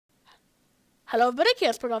Hello, but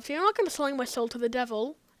yes, Production. I'm not going to selling my soul to the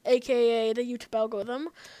devil, aka the YouTube algorithm.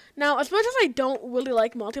 Now, as much as I don't really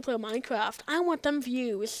like multiplayer Minecraft, I want them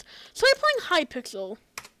views. So I'm playing Hypixle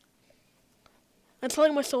and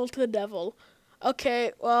selling my soul to the devil.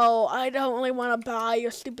 Okay, well, I don't really want to buy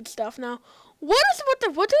your stupid stuff now.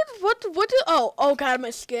 Oh god,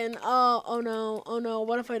 my skin. Oh no,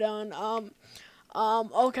 what have I done?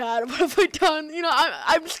 Oh god, what have I done? You know,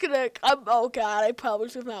 oh god, I probably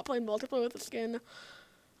should have not played multiplayer with the skin.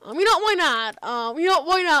 You know, why not?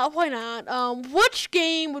 Why not? Which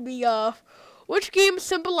game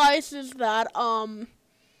symbolizes that,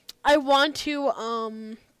 I want to,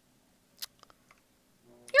 you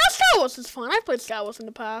know, Skywars is fun. I've played Skywars in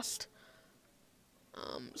the past.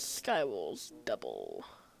 Skywars double.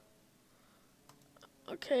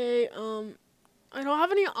 Okay, I don't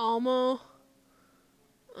have any armor.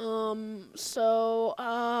 I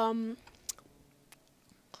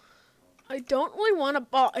don't really want to,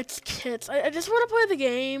 oh, it's kits. I just want to play the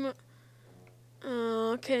game.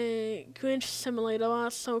 Okay, Grinch Simulator,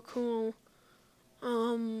 that's so cool.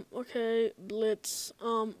 Okay, Blitz.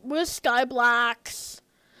 Where's Skyblacks?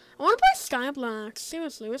 I want to play Skyblacks.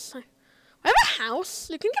 Seriously, where's Sky? I have a house?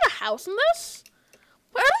 You can get a house in this?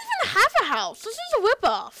 But I don't even have a house. This is a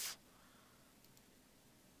ripoff.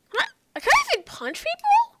 I can't even punch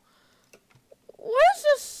people? What is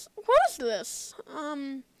this? What is this?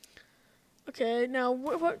 Okay, now,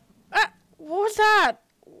 what was that?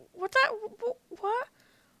 What's that? What?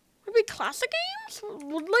 Would it be classic games?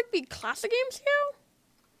 Would, like, be classic games here?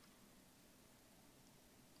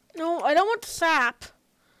 No, I don't want sap.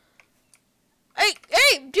 Hey,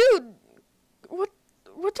 dude! What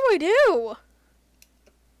do I do?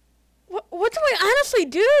 What do I honestly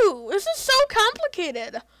do? This is so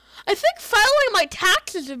complicated. I think filing my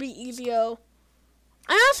taxes would be easier.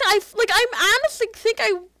 I honestly think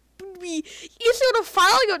I would be easier to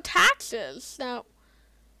file your taxes. Now,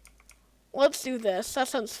 let's do this. That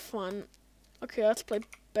sounds fun. Okay, let's play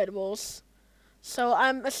Bedwars. So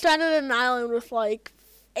I'm stranded in an island with like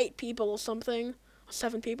 8 people or something, or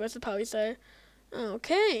 7 people, I should probably say.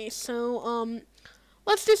 Okay, so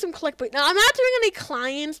let's do some clickbait. Now I'm not doing any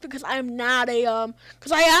clients because I'm not a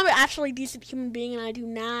because I am actually a decent human being and I do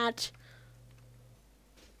not.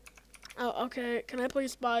 Oh, okay. Can I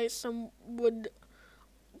please buy some wood?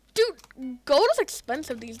 Dude, gold is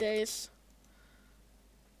expensive these days.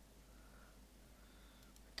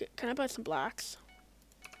 Okay, can I buy some blacks?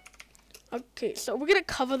 Okay, so we're gonna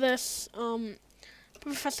cover this.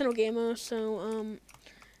 Professional gamer. So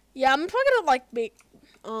yeah, I'm probably gonna like be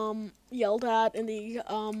yelled at in the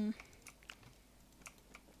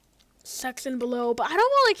section below, but I don't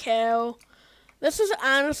really care. This is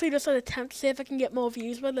honestly just an attempt to see if I can get more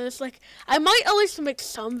views with this. Like, I might at least make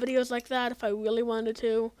some videos like that if I really wanted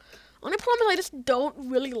to. Only problem is I just don't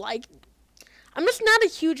really like. I'm just not a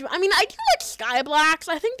huge. I mean, I do like Skyblacks.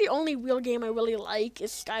 I think the only real game I really like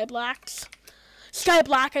is Skyblacks.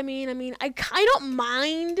 Skyblack. I mean, I don't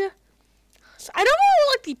mind. I don't really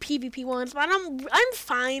like the PvP ones, but I'm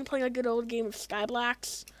fine playing a good old game of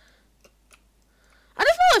Skyblacks. I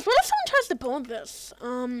just realized, what if someone tries to build this?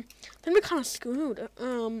 Then we're kind of screwed.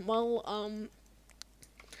 Now what I'm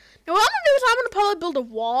gonna do is I'm gonna probably build a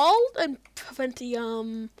wall and prevent the,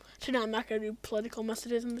 actually no, I'm not gonna do political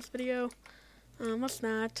messages in this video. Let's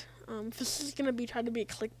not. This is gonna be trying to be a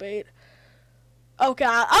clickbait. Oh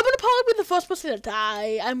god, I'm gonna probably be the first person to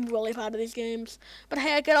die. I'm really bad at these games. But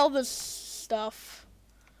hey, I get all this stuff.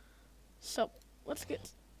 So, let's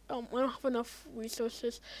get, I don't have enough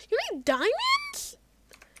resources. You need diamonds?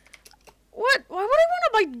 What? Why would I want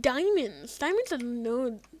to buy diamonds? Diamonds are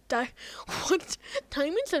nodes. What?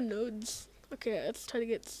 Diamonds are nodes. Okay, let's try to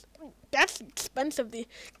get. That's expensive. The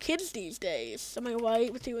kids these days. Am I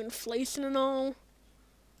right with the inflation and all?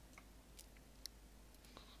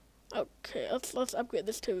 Okay, let's upgrade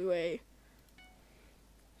this to a.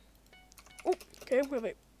 Oh, okay.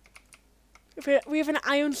 Wait. We have an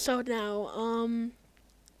iron sword now.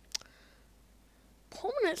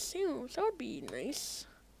 Permanent seals. That would be nice.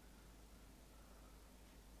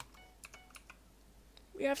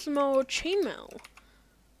 We have some more chainmail.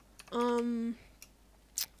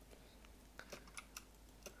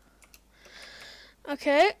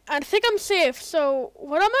 Okay, I think I'm safe. So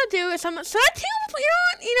what I'm gonna do is I'll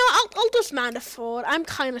dismount a fort. I'm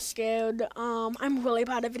kind of scared. I'm really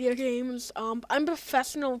bad at video games. I'm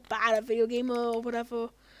professional bad at video gamer or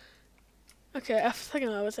whatever. Okay, I think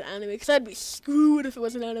I was an enemy because I'd be screwed if it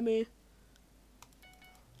was an enemy.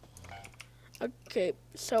 Okay,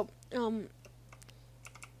 so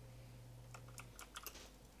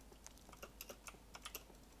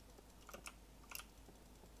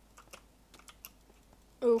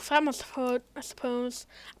Oof, that must hurt, I suppose.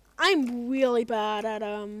 I'm really bad at, I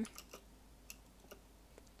don't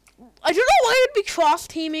know why it would be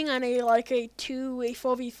cross-teaming on a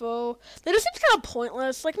 4v4. That just seems kind of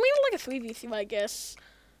pointless. Like, maybe like a 3v3, I guess.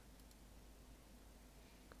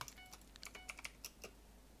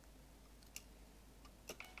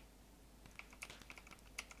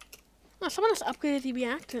 Oh, someone has upgraded the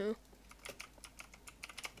reactor.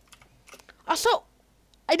 Also,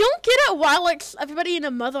 I don't get it why, like, everybody and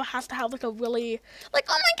their mother has to have, like, a really, like,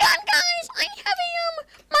 oh my god, guys, I have a,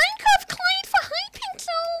 Minecraft client for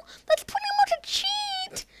Hypixle. That's pretty much a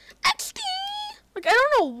cheat. XD. Like, I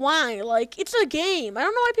don't know why. Like, it's a game. I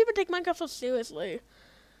don't know why people take Minecraft so seriously.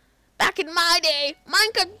 Back in my day,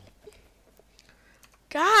 Minecraft.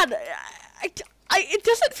 God, it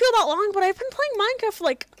doesn't feel that long, but I've been playing Minecraft for,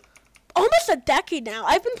 like, almost a decade now.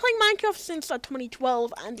 I've been playing Minecraft since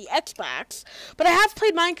 2012 on the Xbox, but I have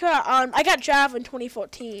played Minecraft on, I got Java in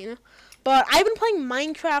 2014, but I've been playing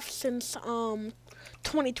Minecraft since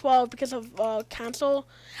 2012 because of console.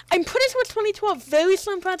 I'm pretty sure it's 2012. Very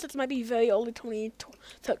slim chance it might be very early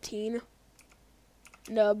 2013.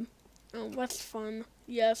 Nub. Oh, that's fun.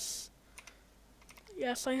 Yes.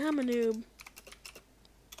 Yes, I am a noob.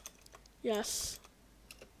 Yes.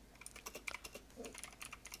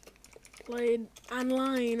 Played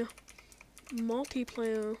online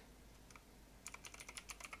multiplayer.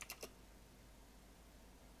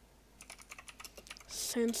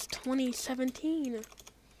 Since 2017.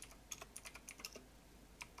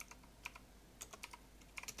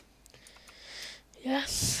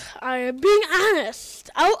 Yes, I am being honest.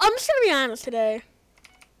 I'm just gonna be honest today.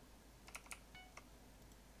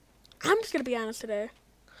 I'm just gonna be honest today.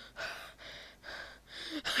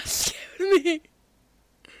 Scared me.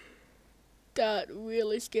 That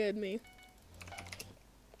really scared me.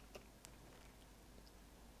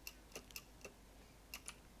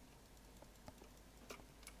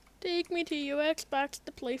 Take me to your Xbox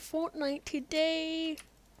to play Fortnite today.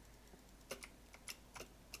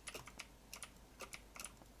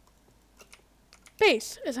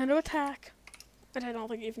 Base is under attack. But I don't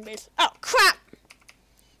think even base. Oh, crap!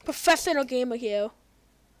 Professional gamer here.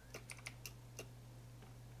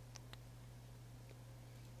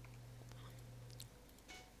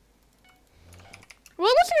 Well,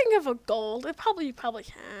 I was thinking of a gold. It probably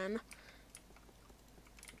can.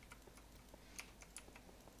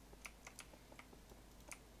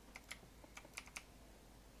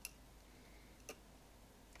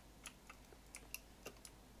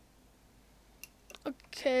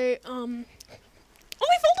 Okay, oh, we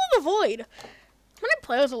fell to the void. How many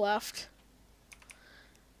players are left?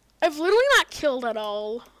 I've literally not killed at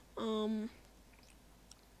all. Oh,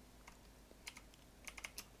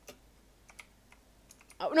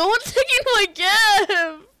 no one's taking my gift!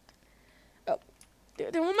 Oh,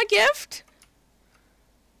 they want my gift?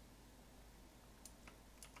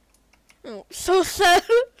 Oh, so sad.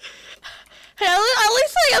 Hey, at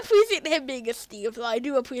least I appreciate him being a Steve. I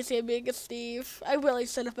do appreciate him being a Steve. I really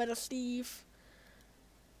should have been a Steve.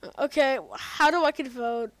 Okay, how do I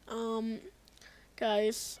vote?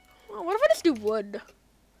 Guys. What if I just do wood?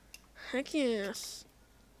 Heck yes.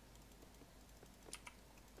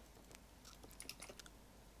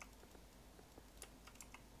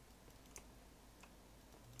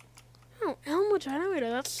 Oh, Elmo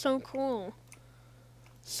generator. That's so cool.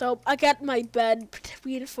 So, I got my bed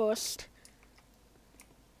reinforced.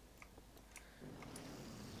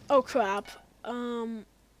 Oh, crap.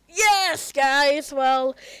 Yes, guys.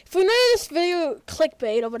 Well, if you know this video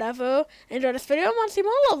clickbait or whatever, enjoy this video and want to see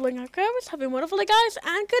more leveling, okay? Have a wonderful day, guys,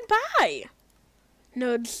 and goodbye.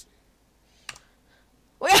 Nerds.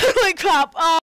 Wait, crap.